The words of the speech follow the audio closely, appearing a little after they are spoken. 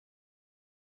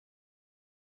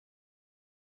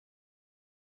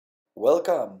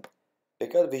Welcome!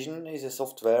 PEKAT Vision is a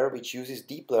software which uses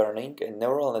deep learning and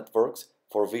neural networks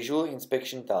for visual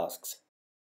inspection tasks.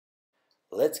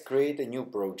 Let's create a new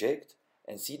project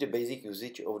and see the basic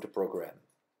usage of the program.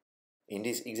 In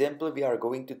this example, we are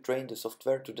going to train the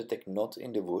software to detect knots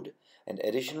in the wood and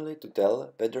additionally to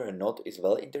tell whether a knot is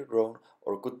well intergrown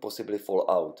or could possibly fall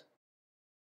out.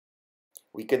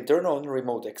 We can turn on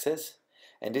remote access,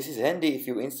 and this is handy if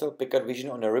you install PEKAT Vision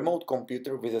on a remote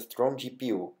computer with a strong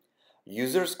GPU.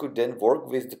 Users could then work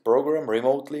with the program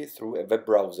remotely through a web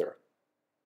browser.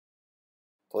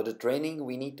 For the training,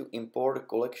 we need to import a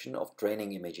collection of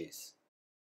training images.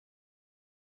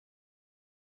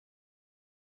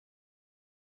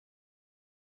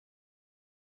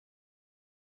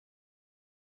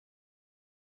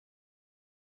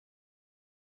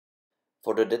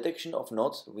 For the detection of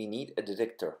knots, we need a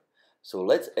detector, so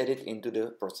let's add it into the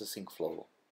processing flow.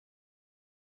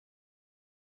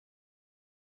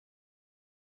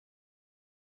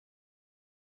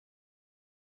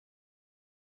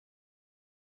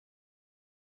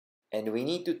 And we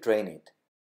need to train it.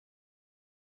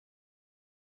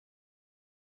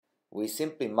 We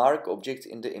simply mark objects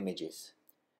in the images.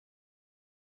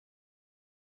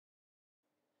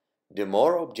 The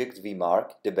more objects we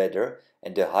mark, the better,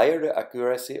 and the higher the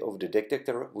accuracy of the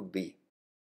detector would be.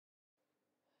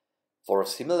 For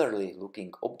similarly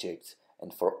looking objects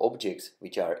and for objects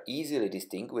which are easily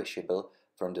distinguishable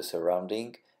from the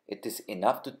surrounding, it is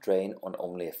enough to train on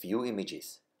only a few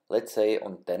images, let's say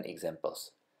on 10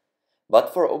 examples.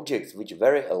 But for objects which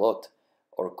vary a lot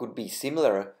or could be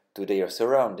similar to their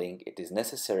surrounding, it is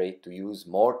necessary to use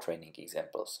more training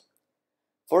examples.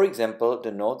 For example,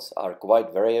 the knots are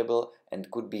quite variable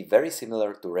and could be very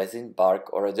similar to resin,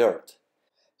 bark or dirt.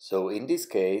 So in this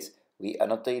case, we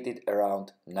annotated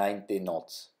around 90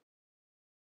 knots.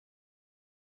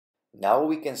 Now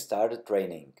we can start the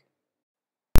training.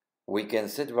 We can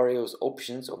set various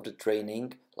options of the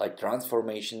training, like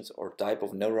transformations or type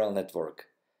of neural network.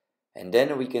 And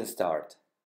then we can start.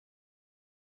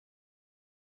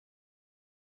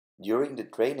 During the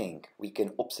training, we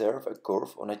can observe a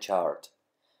curve on a chart.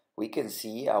 We can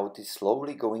see how it is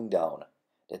slowly going down.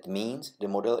 That means the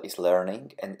model is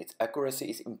learning and its accuracy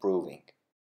is improving.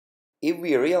 If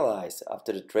we realize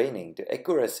after the training the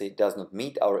accuracy does not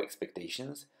meet our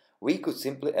expectations, we could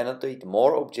simply annotate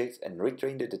more objects and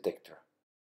retrain the detector.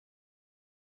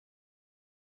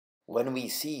 When we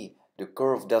see the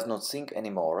curve does not sink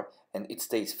anymore and it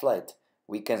stays flat,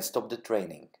 we can stop the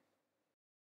training.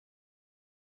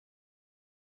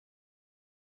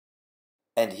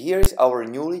 And here is our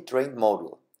newly trained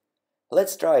model.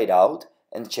 Let's try it out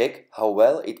and check how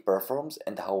well it performs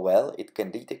and how well it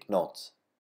can detect knots.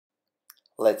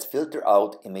 Let's filter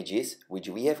out images which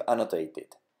we have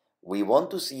annotated. We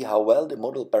want to see how well the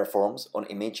model performs on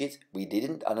images we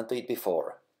didn't annotate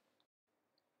before.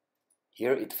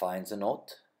 Here it finds a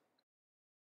knot.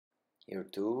 Here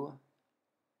too.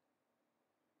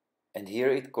 And here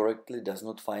it correctly does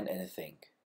not find anything.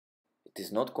 It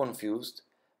is not confused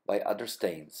by other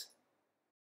stains.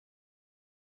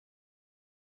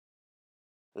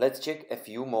 Let's check a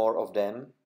few more of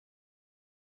them.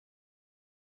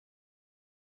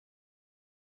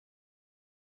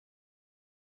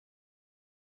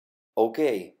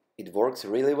 Okay, it works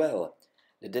really well.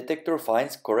 The detector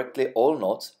finds correctly all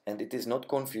knots and it is not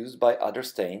confused by other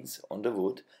stains on the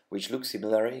wood which look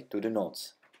similarly to the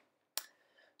knots.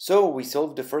 So we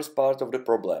solved the first part of the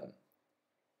problem.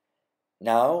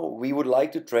 Now we would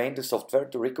like to train the software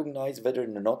to recognize whether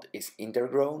the knot is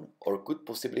intergrown or could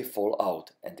possibly fall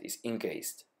out and is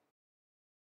encased.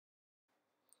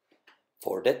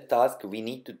 For that task we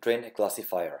need to train a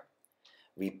classifier.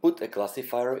 We put a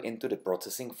classifier into the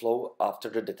processing flow after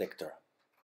the detector.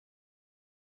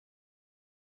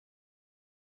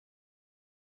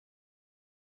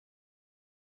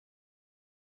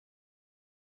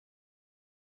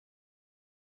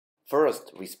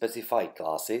 First, we specify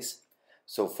classes,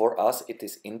 so for us it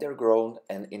is intergrown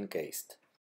and encased.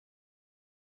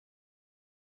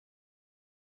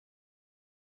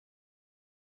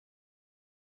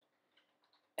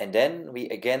 And then we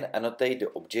again annotate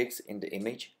the objects in the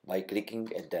image by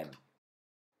clicking at them.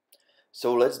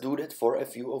 So let's do that for a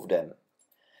few of them.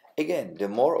 Again, the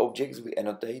more objects we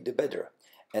annotate, the better.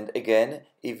 And again,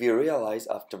 if we realize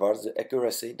afterwards the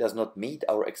accuracy does not meet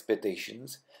our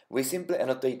expectations, we simply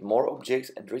annotate more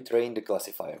objects and retrain the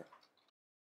classifier.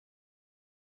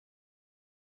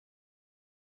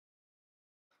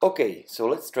 Okay, so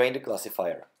let's train the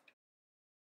classifier.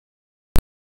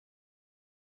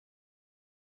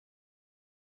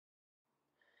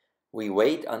 We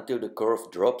wait until the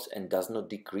curve drops and does not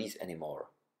decrease anymore.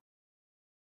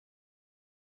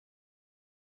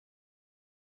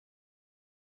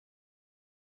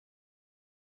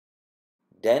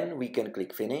 Then we can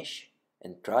click Finish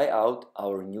and try out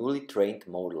our newly trained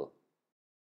model.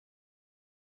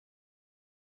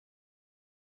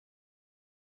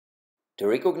 The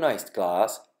recognized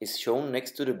class is shown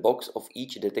next to the box of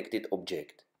each detected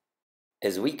object.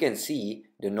 As we can see,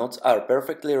 the knots are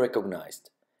perfectly recognized.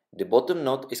 The bottom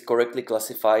knot is correctly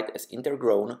classified as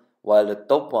intergrown, while the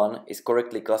top one is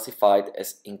correctly classified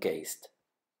as encased.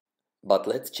 But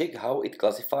let's check how it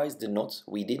classifies the knots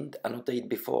we didn't annotate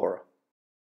before.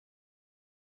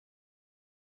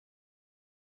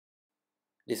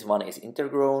 This one is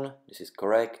intergrown, this is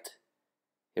correct.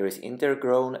 Here is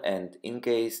intergrown and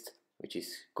encased, which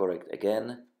is correct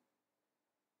again.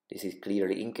 This is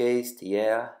clearly encased,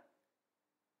 yeah.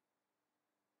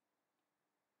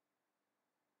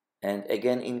 And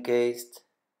again encased.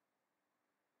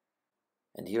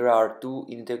 And here are two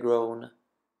intergrown.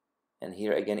 And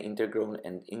here again intergrown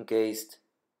and encased.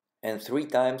 And 3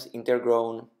 times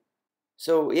intergrown.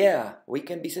 So yeah, we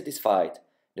can be satisfied.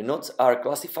 The knots are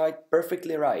classified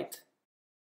perfectly right.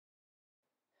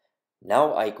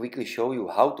 Now I quickly show you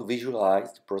how to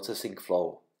visualize the processing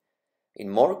flow. In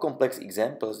more complex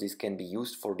examples, this can be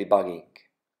used for debugging.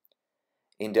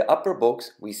 In the upper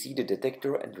box we see the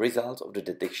detector and results of the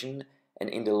detection, and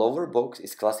in the lower box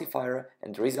is classifier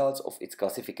and results of its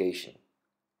classification.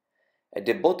 At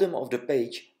the bottom of the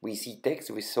page we see text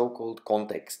with so-called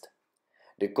context.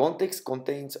 The context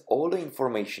contains all the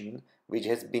information which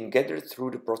has been gathered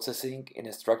through the processing in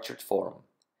a structured form.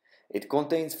 It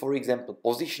contains, for example,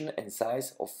 position and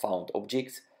size of found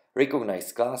objects,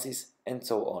 recognized classes, and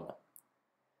so on.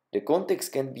 The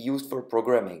context can be used for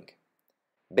programming.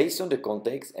 Based on the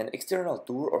context, an external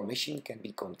tool or machine can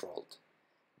be controlled.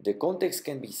 The context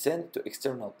can be sent to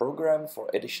external program for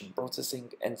additional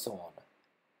processing, and so on.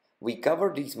 We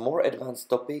cover these more advanced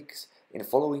topics in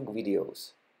following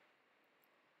videos.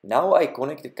 Now I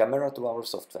connect the camera to our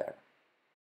software.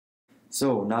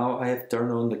 So now I have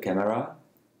turned on the camera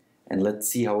and let's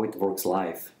see how it works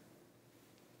live.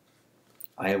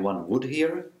 I have one wood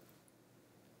here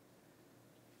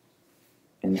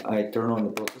and I turn on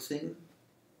the processing.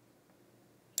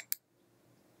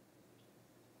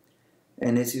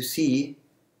 And as you see,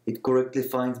 it correctly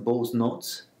finds both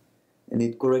knots and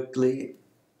it correctly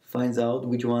finds out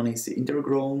which one is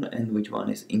intergrown and which one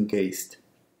is encased.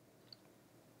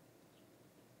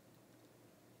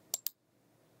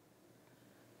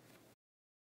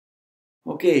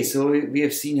 Okay, so we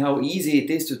have seen how easy it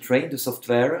is to train the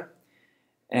software,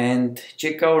 and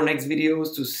check our next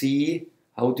videos to see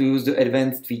how to use the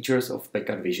advanced features of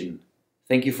PEKAT Vision.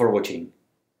 Thank you for watching.